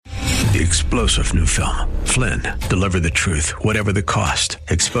The explosive new film, Flynn, deliver the truth, whatever the cost,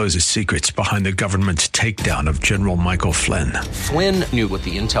 exposes secrets behind the government's takedown of General Michael Flynn. Flynn knew what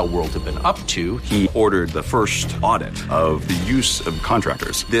the intel world had been up to. He ordered the first audit of the use of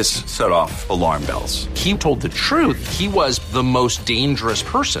contractors. This set off alarm bells. He told the truth. He was the most dangerous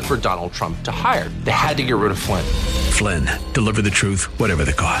person for Donald Trump to hire. They had to get rid of Flynn. Flynn, deliver the truth, whatever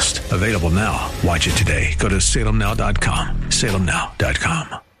the cost. Available now. Watch it today. Go to salemnow.com.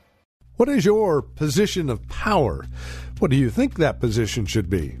 salemnow.com. What is your position of power? What do you think that position should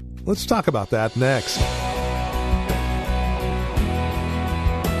be? Let's talk about that next.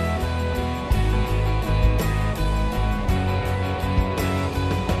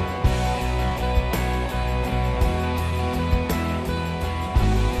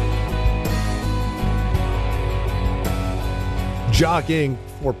 Jockeying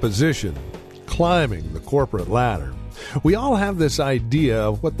for position, climbing the corporate ladder. We all have this idea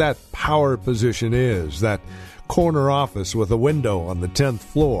of what that power position is, that corner office with a window on the 10th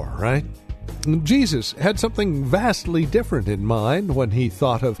floor, right? Jesus had something vastly different in mind when he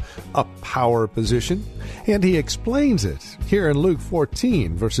thought of a power position, and he explains it here in Luke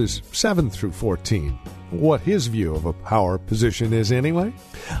 14, verses 7 through 14. What his view of a power position is anyway.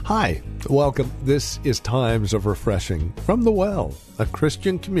 Hi, welcome. This is Times of Refreshing from The Well, a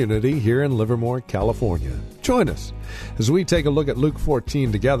Christian community here in Livermore, California. Join us as we take a look at Luke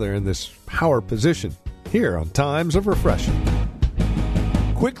 14 together in this power position here on Times of Refreshing.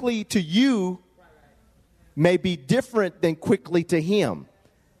 Quickly to you may be different than quickly to him.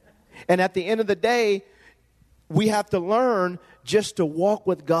 And at the end of the day, we have to learn just to walk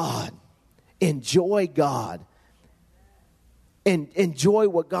with God. Enjoy God and enjoy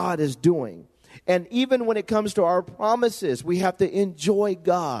what God is doing. And even when it comes to our promises, we have to enjoy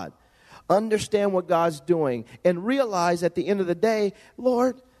God, understand what God's doing, and realize at the end of the day,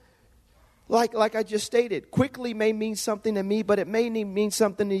 Lord, like I just stated, quickly may mean something to me, but it may mean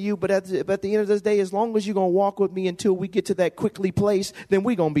something to you. But at the end of the day, as long as you're going to walk with me until we get to that quickly place, then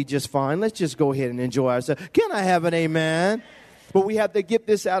we're going to be just fine. Let's just go ahead and enjoy ourselves. Can I have an amen? But we have to get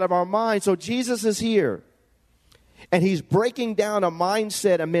this out of our mind. So Jesus is here. And he's breaking down a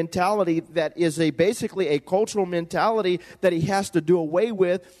mindset, a mentality that is basically a cultural mentality that he has to do away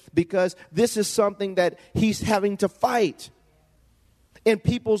with, because this is something that he's having to fight in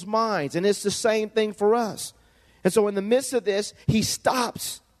people's minds. And it's the same thing for us. And so in the midst of this, he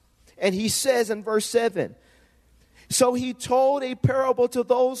stops and he says in verse 7, so he told a parable to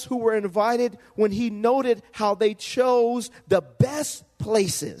those who were invited when he noted how they chose the best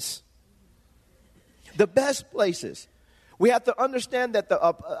places. The best places. We have to understand that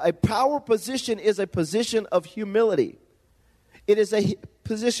a power position is a position of humility. It is a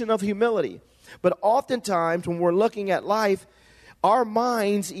position of humility. But oftentimes when we're looking at life, our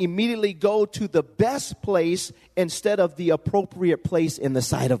minds immediately go to the best place instead of the appropriate place in the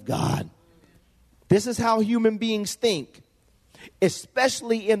sight of God. This is how human beings think,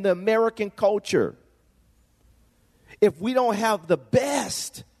 especially in the American culture. If we don't have the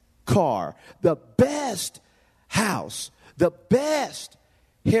best car, the best house, the best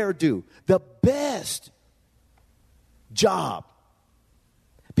hairdo, the best job,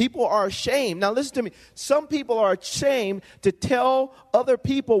 people are ashamed. Now listen to me. Some people are ashamed to tell other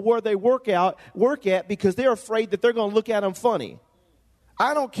people where they work at because they're afraid that they're going to look at them funny.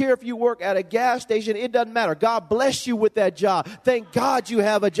 I don't care if you work at a gas station. It doesn't matter. God bless you with that job. Thank God you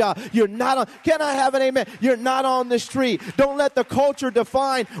have a job. You're not on. Can I have an amen? You're not on the street. Don't let the culture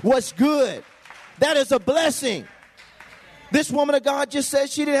define what's good. That is a blessing. This woman of God just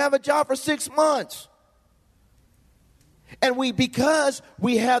said she didn't have a job for 6 months. And because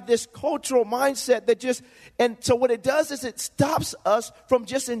we have this cultural mindset and so what it does is it stops us from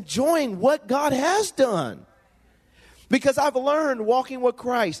just enjoying what God has done. Because I've learned walking with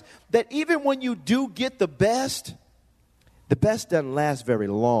Christ that even when you do get the best doesn't last very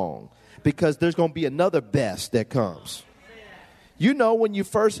long, because there's going to be another best that comes. You know, when you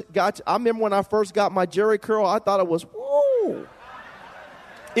first I remember when I first got my Jerry curl, I thought it was, woo.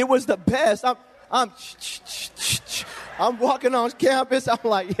 It was the best. I'm walking on campus. I'm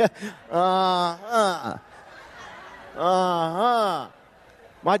like, yeah,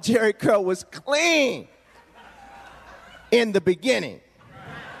 My Jerry curl was clean in the beginning.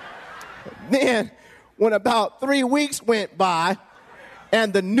 Then, when about 3 weeks went by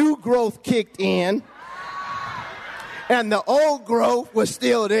and the new growth kicked in and the old growth was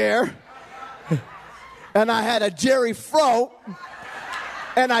still there and I had a Jerry fro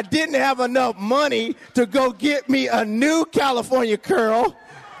and I didn't have enough money to go get me a new California curl,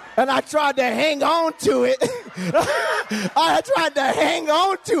 And I tried to hang on to it. I tried to hang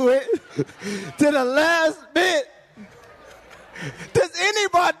on to it to the last bit.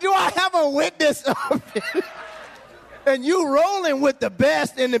 Do I have a witness of it? And you rolling with the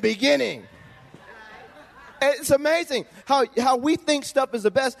best in the beginning. It's amazing how we think stuff is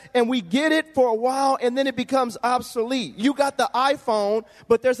the best and we get it for a while and then it becomes obsolete. You got the iPhone,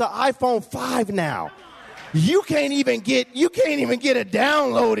 but there's an iPhone 5 now. You can't even get a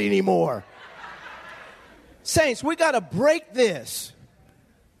download anymore. Saints, we got to break this.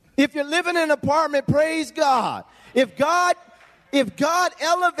 If you're living in an apartment, praise God. If God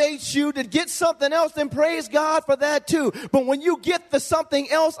elevates you to get something else, then praise God for that too. But when you get the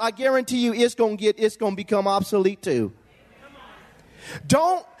something else, I guarantee you it's going to become obsolete too.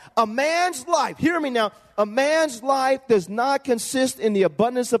 A man's life, hear me now, a man's life does not consist in the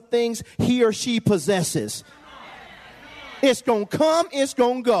abundance of things he or she possesses. It's going to come, it's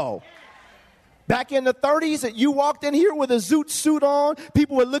going to go. Back in the 30s, you walked in here with a zoot suit on,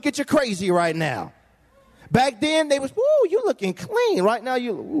 people would look at you crazy right now. Back then, they was, woo, you looking clean. Right now,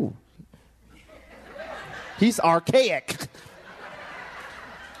 ooh. He's archaic.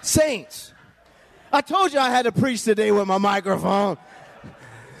 Saints, I told you I had to preach today with my microphone.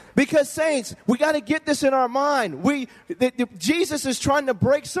 Because, saints, we got to get this in our mind. Jesus is trying to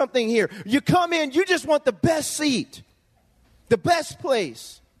break something here. You come in, you just want the best seat, the best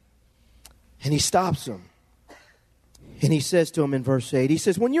place. And he stops him. And he says to him in verse 8, he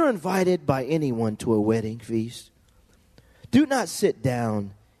says, when you're invited by anyone to a wedding feast, do not sit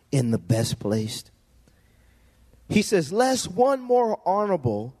down in the best place. He says, lest one more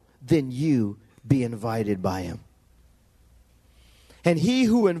honorable than you be invited by him. And he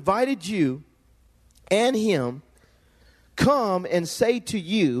who invited you and him come and say to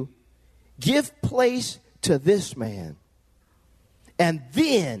you, give place to this man. And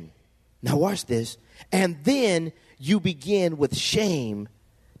then, now watch this, and then you begin with shame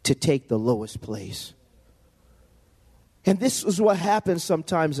to take the lowest place. And this is what happens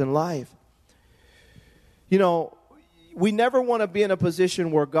sometimes in life. You know, we never want to be in a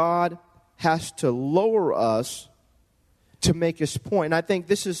position where God has to lower us to make his point. And I think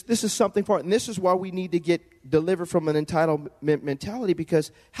this is something for it. And this is why we need to get delivered from an entitlement mentality,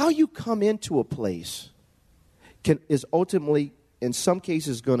 because how you come into a place is ultimately, in some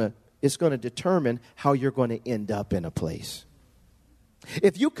cases, it's going to determine how you're going to end up in a place.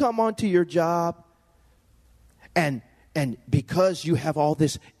 If you come onto your job and because you have all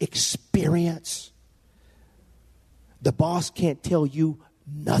this experience, the boss can't tell you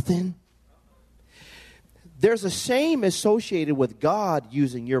nothing. There's a shame associated with God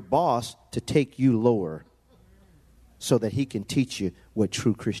using your boss to take you lower so that he can teach you what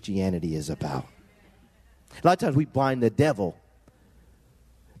true Christianity is about. A lot of times we bind the devil.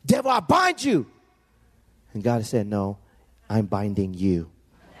 Devil, I bind you. And God has said, no, I'm binding you.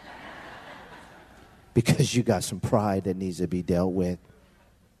 Because you got some pride that needs to be dealt with.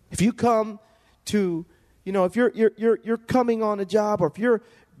 If you come to, if you're coming on a job, or if you're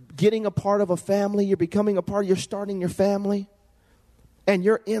getting a part of a family, you're starting your family, and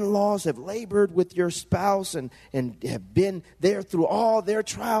your in-laws have labored with your spouse and have been there through all their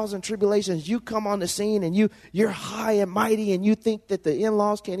trials and tribulations. You come on the scene and you're high and mighty, and you think that the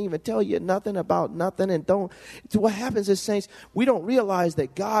in-laws can't even tell you nothing about nothing. And so what happens is, saints, we don't realize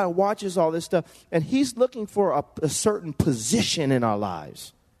that God watches all this stuff, and he's looking for a certain position in our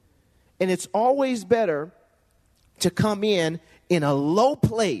lives. And it's always better to come in a low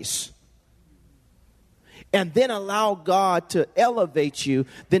place and then allow God to elevate you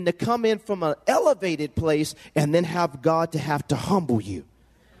than to come in from an elevated place and then have God to have to humble you.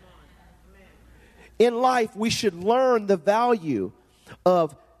 In life, we should learn the value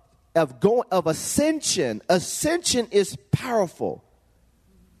of ascension. Ascension is powerful.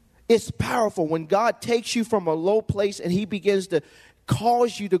 It's powerful when God takes you from a low place and he begins to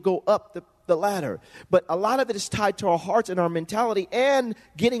cause you to go up the ladder. But a lot of it is tied to our hearts and our mentality and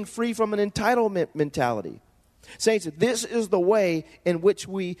getting free from an entitlement mentality. Saints, this is the way in which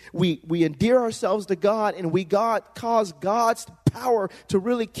we endear ourselves to God, and cause God's power to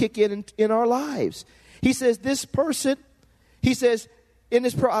really kick in our lives. He says, this person, he says, in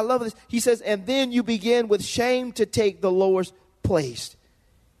this prayer, I love this. He says, and then you begin with shame to take the lowest place.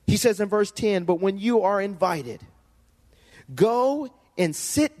 He says in verse 10, but when you are invited, go and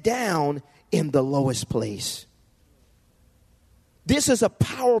sit down in the lowest place. This is a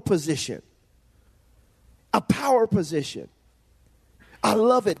power position. A power position. I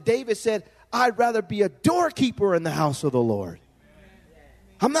love it. David said, I'd rather be a doorkeeper in the house of the Lord.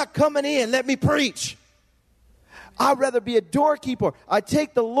 I'm not coming in, let me preach. I'd rather be a doorkeeper. I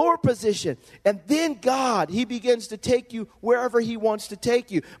take the Lord position. And then God, he begins to take you wherever he wants to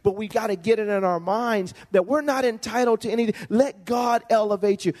take you. But we got to get it in our minds that we're not entitled to anything. Let God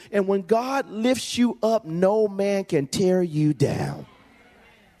elevate you. And when God lifts you up, no man can tear you down.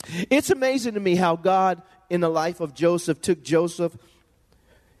 It's amazing to me how God, in the life of Joseph, took Joseph,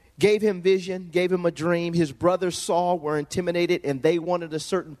 gave him vision, gave him a dream. His brothers Saul were intimidated and they wanted a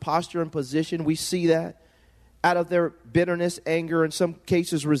certain posture and position. We see that. Out of their bitterness, anger, in some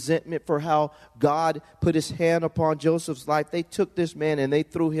cases resentment for how God put his hand upon Joseph's life, they took this man and they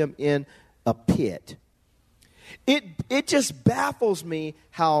threw him in a pit. It just baffles me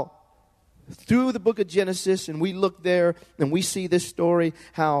how through the book of Genesis, and we look there and we see this story,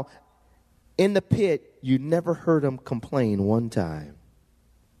 how in the pit you never heard him complain one time.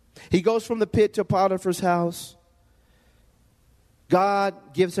 He goes from the pit to Potiphar's house.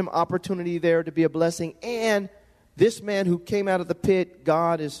 God gives him opportunity there to be a blessing. And this man who came out of the pit,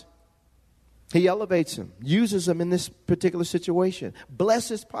 he elevates him, uses him in this particular situation,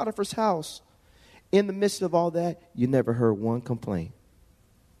 blesses Potiphar's house. In the midst of all that, you never heard one complaint.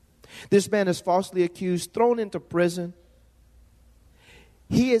 This man is falsely accused, thrown into prison.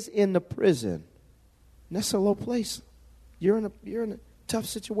 He is in the prison. And that's a low place. You're in a tough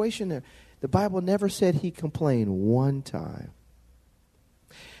situation there. The Bible never said he complained one time.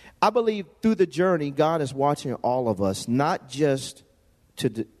 I believe through the journey, God is watching all of us, not just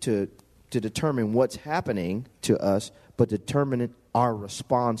to determine what's happening to us, but determining our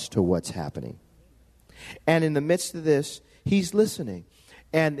response to what's happening. And in the midst of this, he's listening.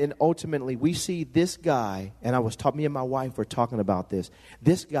 And then ultimately, we see this guy, and me and my wife were talking about this.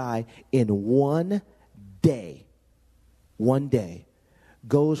 This guy in one day,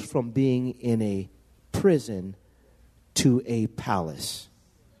 goes from being in a prison to a palace.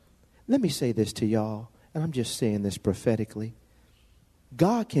 Let me say this to y'all, and I'm just saying this prophetically.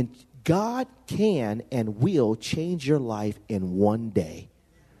 God can and will change your life in one day.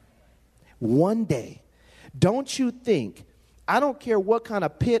 One day. Don't you think, I don't care what kind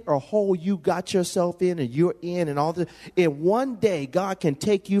of pit or hole you got yourself in and you're in and all this. In one day, God can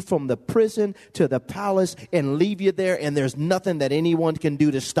take you from the prison to the palace and leave you there, and there's nothing that anyone can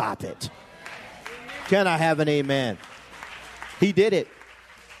do to stop it. Can I have an amen? He did it.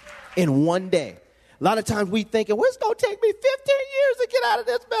 In one day. A lot of times we thinking, well, it's going to take me 15 years to get out of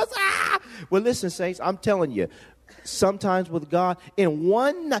this mess. Well, listen, saints, I'm telling you, sometimes with God, in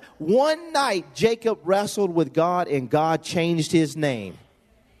one night, Jacob wrestled with God and God changed his name.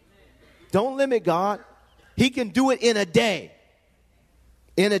 Don't limit God. He can do it in a day.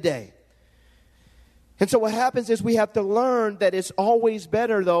 In a day. And so what happens is we have to learn that it's always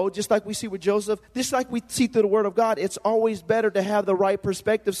better, though, just like we see with Joseph, just like we see through the Word of God, it's always better to have the right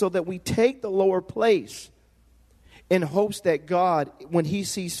perspective so that we take the lower place in hopes that God, when he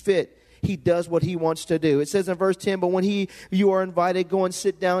sees fit, he does what he wants to do. It says in verse 10, but when you are invited, go and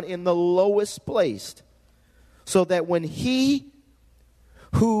sit down in the lowest place, so that when he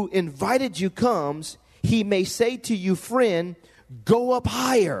who invited you comes, he may say to you, friend, go up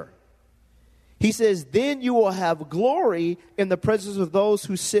higher. He says, then you will have glory in the presence of those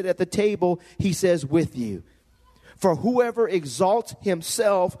who sit at the table, he says, with you. For whoever exalts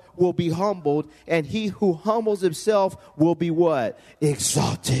himself will be humbled, and he who humbles himself will be what?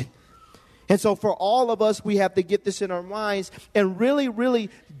 Exalted. And so for all of us, we have to get this in our minds and really, really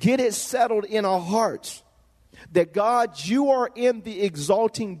get it settled in our hearts. That God, you are in the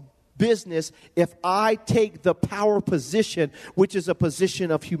exalting business if I take the power position, which is a position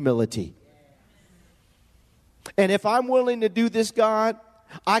of humility. And if I'm willing to do this, God,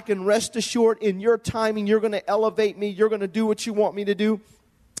 I can rest assured in your timing, you're going to elevate me. You're going to do what you want me to do.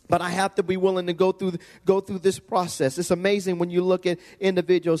 But I have to be willing to go through this process. It's amazing when you look at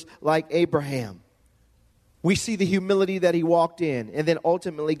individuals like Abraham. We see the humility that he walked in. And then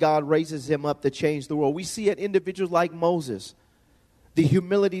ultimately God raises him up to change the world. We see at individuals like Moses, the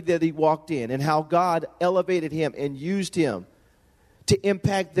humility that he walked in and how God elevated him and used him to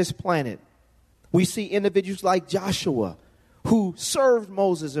impact this planet. We see individuals like Joshua, who served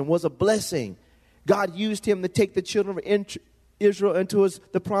Moses and was a blessing. God used him to take the children of Israel into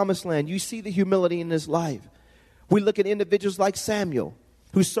the promised land. You see the humility in his life. We look at individuals like Samuel,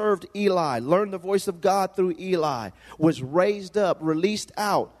 who served Eli, learned the voice of God through Eli, was raised up, released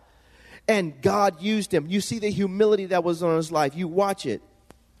out, and God used him. You see the humility that was on his life. You watch it.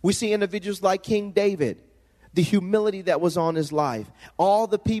 We see individuals like King David, the humility that was on his life, all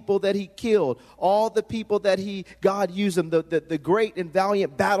the people that he killed, all the people that God used him, the great and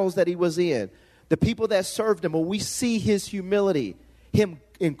valiant battles that he was in, the people that served him. Well, we see his humility, him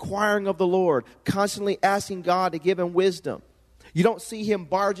inquiring of the Lord, constantly asking God to give him wisdom. You don't see him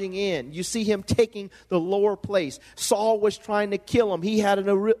barging in. You see him taking the lower place. Saul was trying to kill him. He had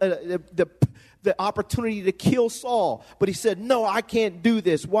the opportunity to kill Saul. But he said, no, I can't do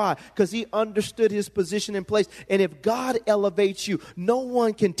this. Why? Because he understood his position in place. And if God elevates you, no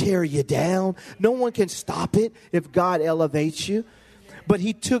one can tear you down. No one can stop it if God elevates you. But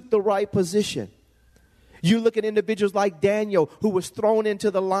he took the right position. You look at individuals like Daniel, who was thrown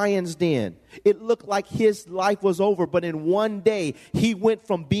into the lion's den. It looked like his life was over, but in one day, he went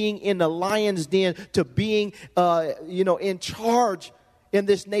from being in the lion's den to being, in charge in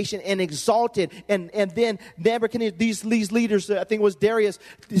this nation and exalted. And then Nebuchadnezzar, these leaders, I think it was Darius,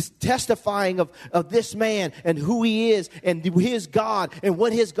 is testifying of this man and who he is and his God and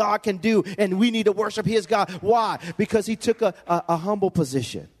what his God can do. And we need to worship his God. Why? Because he took a humble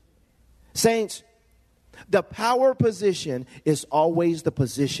position. Saints, the power position is always the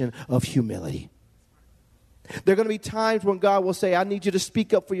position of humility. There are going to be times when God will say, I need you to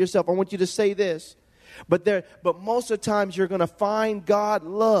speak up for yourself. I want you to say this. But most of the times you're going to find God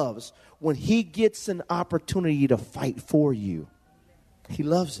loves when he gets an opportunity to fight for you. He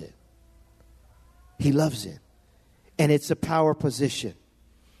loves it. He loves it. And it's a power position.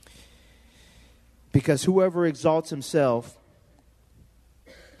 Because whoever exalts himself,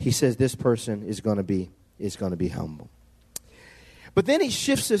 he says this person is going to be humble. But then he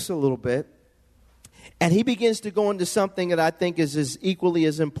shifts this a little bit, and he begins to go into something that I think is equally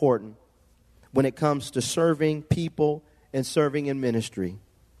as important when it comes to serving people and serving in ministry.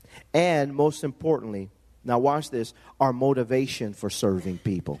 And most importantly, now watch this, our motivation for serving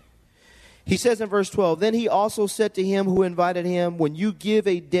people. He says in verse 12, then he also said to him who invited him, when you give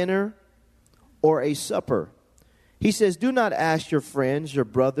a dinner or a supper, he says, do not ask your friends, your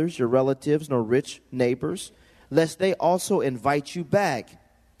brothers, your relatives, nor rich neighbors, lest they also invite you back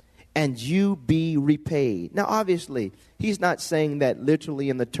and you be repaid. Now, obviously, he's not saying that literally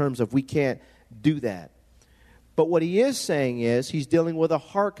in the terms of we can't do that. But what he is saying is he's dealing with a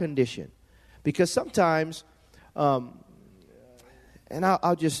heart condition. Because sometimes, and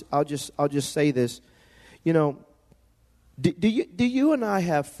I'll just say this, do you and I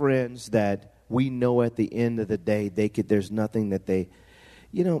have friends that we know at the end of the day, there's nothing that they,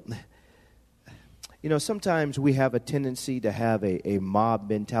 sometimes we have a tendency to have a mob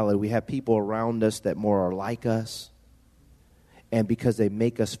mentality. We have people around us that more are like us. And because they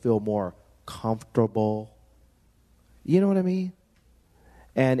make us feel more comfortable. You know what I mean?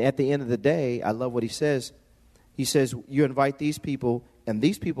 And at the end of the day, I love what he says. He says, you invite these people, and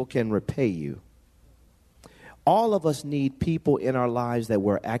these people can repay you. All of us need people in our lives that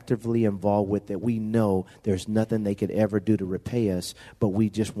we're actively involved with, that we know there's nothing they could ever do to repay us, but we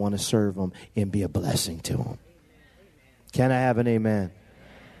just want to serve them and be a blessing to them. Can I have an amen?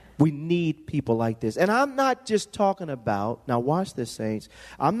 We need people like this. And I'm not just talking about, now watch this, saints,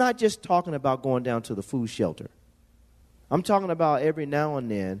 I'm not just talking about going down to the food shelter. I'm talking about every now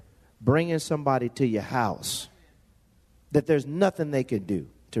and then bringing somebody to your house that there's nothing they can do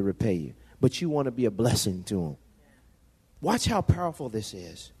to repay you, but you want to be a blessing to them. Watch how powerful this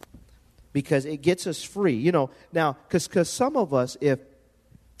is, because it gets us free. Now, because some of us,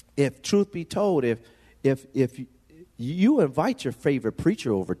 if truth be told, if you invite your favorite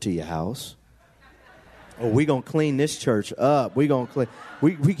preacher over to your house, we're going to clean this church up. We're going to clean.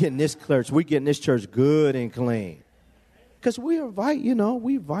 We getting this church good and clean. Because we invite.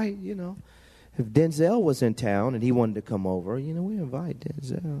 If Denzel was in town and he wanted to come over, we invite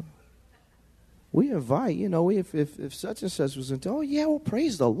Denzel. We invite, if such and such was in town,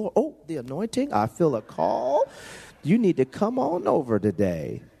 praise the Lord. Oh, the anointing, I feel a call. You need to come on over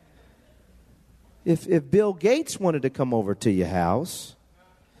today. If Bill Gates wanted to come over to your house,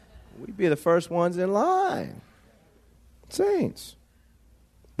 we'd be the first ones in line. Saints.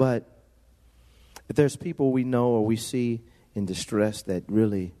 But if there's people we know or we see in distress that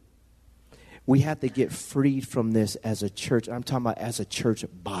really, we have to get freed from this as a church. I'm talking about as a church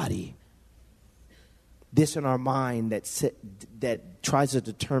body. This in our mind that tries to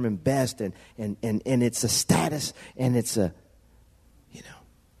determine best, and it's a status, and it's a,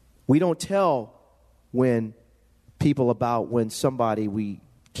 we don't tell when somebody we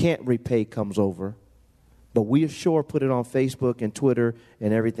can't repay comes over, but we sure put it on Facebook and Twitter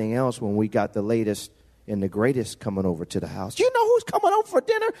and everything else when we got the latest and the greatest coming over to the house. You know who's coming over for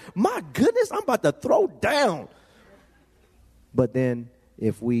dinner? My goodness, I'm about to throw down. But then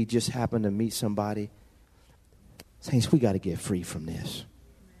if we just happen to meet somebody, saints, we got to get free from this.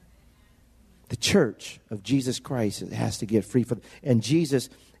 The church of Jesus Christ has to get free from, and Jesus,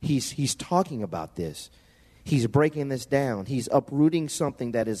 he's talking about this. He's breaking this down. He's uprooting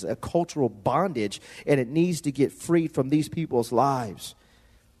something that is a cultural bondage, and it needs to get freed from these people's lives.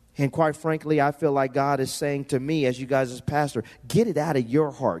 And quite frankly, I feel like God is saying to me, as you guys as pastor, get it out of your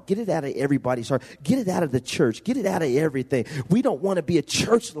heart. Get it out of everybody's heart. Get it out of the church. Get it out of everything. We don't want to be a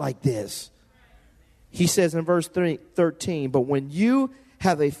church like this. He says in verse 13, but when you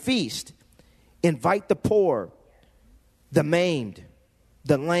have a feast, invite the poor, the maimed,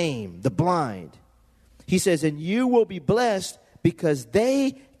 the lame, the blind. He says, and you will be blessed because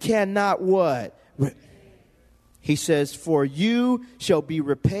they cannot what? He says, for you shall be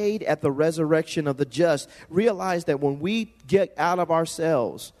repaid at the resurrection of the just. Realize that when we get out of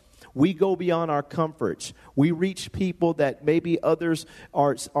ourselves, we go beyond our comforts. We reach people that maybe others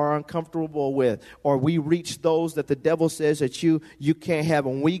are uncomfortable with, or we reach those that the devil says that you can't have.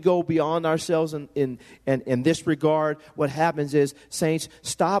 When we go beyond ourselves in this regard, what happens is, saints,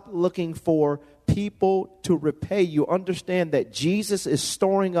 stop looking for people to repay you. Understand that Jesus is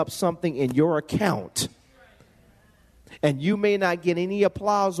storing up something in your account. And you may not get any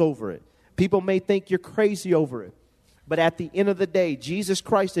applause over it. People may think you're crazy over it. But at the end of the day, Jesus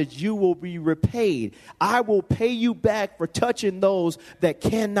Christ says you will be repaid. I will pay you back for touching those that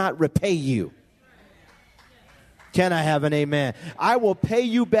cannot repay you. Can I have an amen? I will pay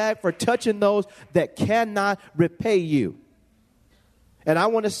you back for touching those that cannot repay you. And I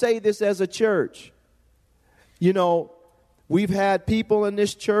want to say this as a church. You know, we've had people in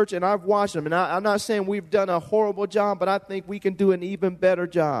this church, and I've watched them. And I'm not saying we've done a horrible job, but I think we can do an even better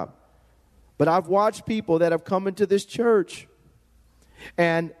job. But I've watched people that have come into this church,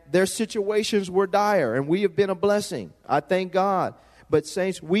 and their situations were dire, and we have been a blessing. I thank God. But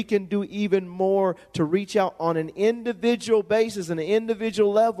saints, we can do even more to reach out on an individual basis, an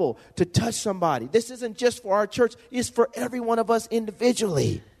individual level, to touch somebody. This isn't just for our church. It's for every one of us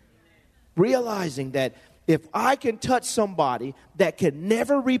individually. Realizing that if I can touch somebody that can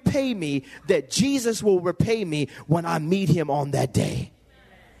never repay me, that Jesus will repay me when I meet him on that day.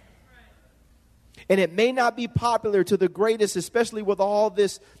 And it may not be popular to the greatest, especially with all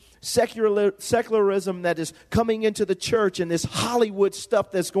this secularism that is coming into the church and this Hollywood stuff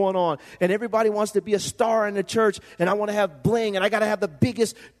that's going on. And everybody wants to be a star in the church. And I want to have bling. And I got to have the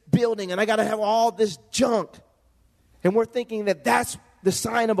biggest building. And I got to have all this junk. And we're thinking that that's the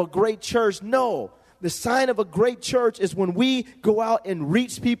sign of a great church. No. The sign of a great church is when we go out and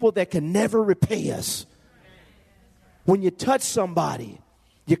reach people that can never repay us. When you touch somebody,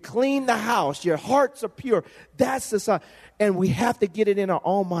 you clean the house, your hearts are pure. That's the sign. And we have to get it in our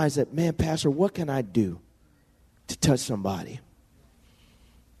own minds that, man, Pastor, what can I do to touch somebody?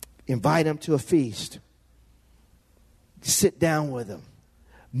 Invite them to a feast. Sit down with them.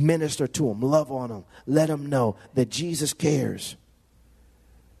 Minister to them. Love on them. Let them know that Jesus cares.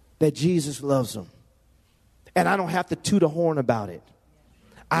 That Jesus loves them. And I don't have to toot a horn about it.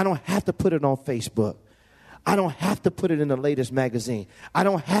 I don't have to put it on Facebook. I don't have to put it in the latest magazine. I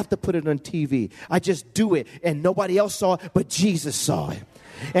don't have to put it on TV. I just do it, and nobody else saw it, but Jesus saw it.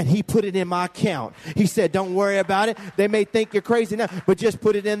 And he put it in my account. He said, don't worry about it. They may think you're crazy now, but just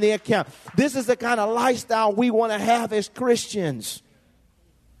put it in the account. This is the kind of lifestyle we want to have as Christians.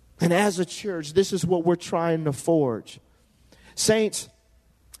 And as a church, this is what we're trying to forge. Saints,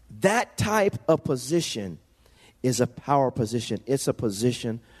 that type of position is a power position. It's a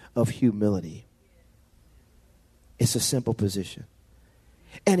position of humility. It's a simple position.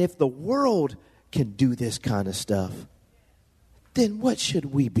 And if the world can do this kind of stuff, then what should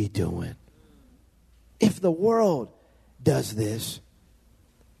we be doing? If the world does this,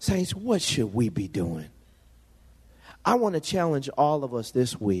 saints, what should we be doing? I want to challenge all of us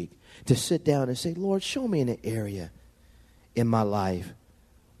this week to sit down and say, Lord, show me an area in my life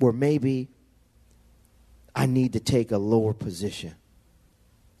where maybe I need to take a lower position.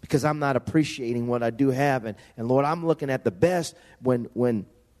 Because I'm not appreciating what I do have. And Lord, I'm looking at the best when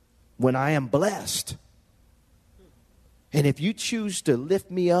I am blessed. And if you choose to lift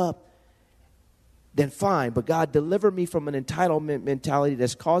me up, then fine. But God, deliver me from an entitlement mentality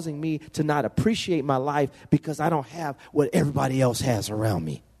that's causing me to not appreciate my life because I don't have what everybody else has around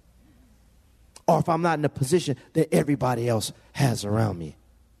me. Or if I'm not in a position that everybody else has around me.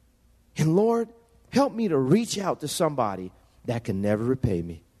 And Lord, help me to reach out to somebody that can never repay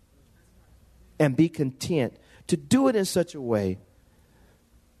me. And be content to do it in such a way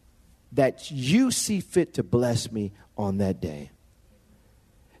that you see fit to bless me on that day.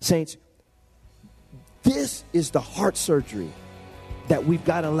 Saints, this is the heart surgery that we've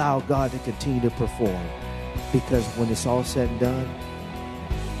got to allow God to continue to perform. Because when it's all said and done,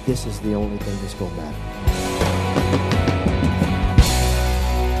 this is the only thing that's going to matter.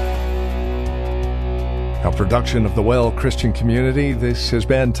 A production of the Well Christian Community. This has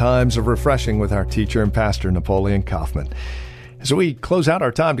been Times of Refreshing with our teacher and pastor, Napoleon Kaufman. As we close out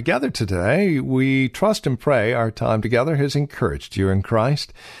our time together today, we trust and pray our time together has encouraged you in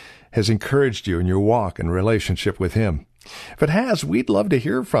Christ, has encouraged you in your walk and relationship with Him. If it has, we'd love to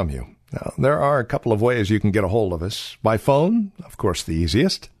hear from you. Now, there are a couple of ways you can get a hold of us. By phone, of course, the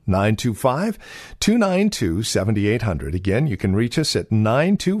easiest, 925-292-7800. Again, you can reach us at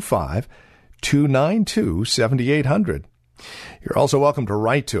 925-292-7800. You're also welcome to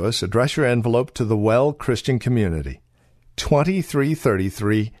write to us. Address your envelope to the Well Christian Community,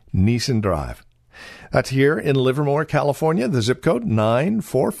 2333 Neeson Drive. That's here in Livermore, California, the zip code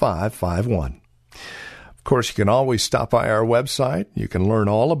 94551. Of course, you can always stop by our website. You can learn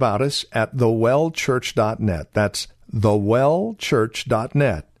all about us at thewellchurch.net. That's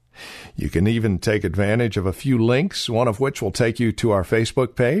thewellchurch.net. You can even take advantage of a few links, one of which will take you to our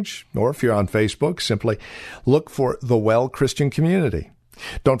Facebook page. Or if you're on Facebook, simply look for The Well Christian Community.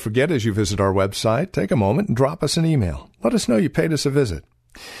 Don't forget, as you visit our website, take a moment and drop us an email. Let us know you paid us a visit.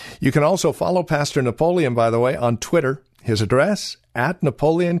 You can also follow Pastor Napoleon, by the way, on Twitter. His address,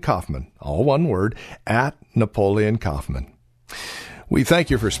 @Napoleon Kaufman. All one word, @Napoleon Kaufman. We thank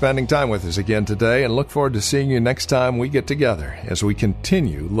you for spending time with us again today and look forward to seeing you next time we get together as we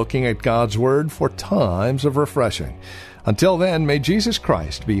continue looking at God's Word for times of refreshing. Until then, may Jesus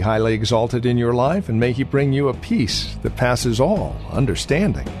Christ be highly exalted in your life, and may He bring you a peace that passes all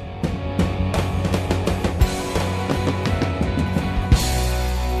understanding.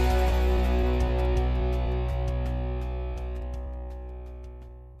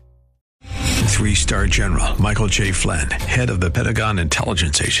 Three-star General Michael J. Flynn, head of the Pentagon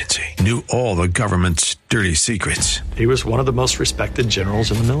Intelligence Agency, knew all the government's dirty secrets. He was one of the most respected generals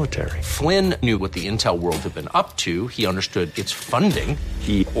in the military. Flynn knew what the intel world had been up to. He understood its funding.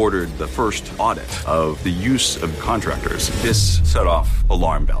 He ordered the first audit of the use of contractors. This set off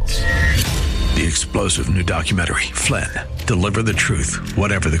alarm bells. The explosive new documentary, Flynn, Deliver the Truth,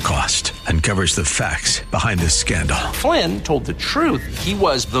 Whatever the Cost, uncovers the facts behind this scandal. Flynn told the truth. He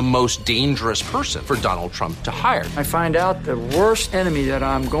was the most dangerous person for Donald Trump to hire. I find out the worst enemy that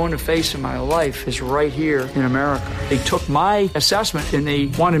I'm going to face in my life is right here in America. They took my assessment and they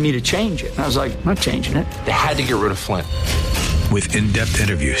wanted me to change it. And I was like, I'm not changing it. They had to get rid of Flynn. With in-depth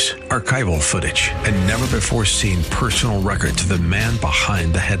interviews, archival footage, and never-before-seen personal records of the man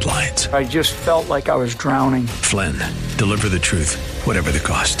behind the headlines. I just felt like I was drowning. Flynn, Deliver the Truth, Whatever the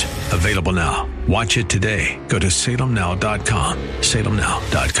Cost. Available now. Watch it today. Go to salemnow.com.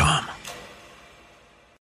 salemnow.com.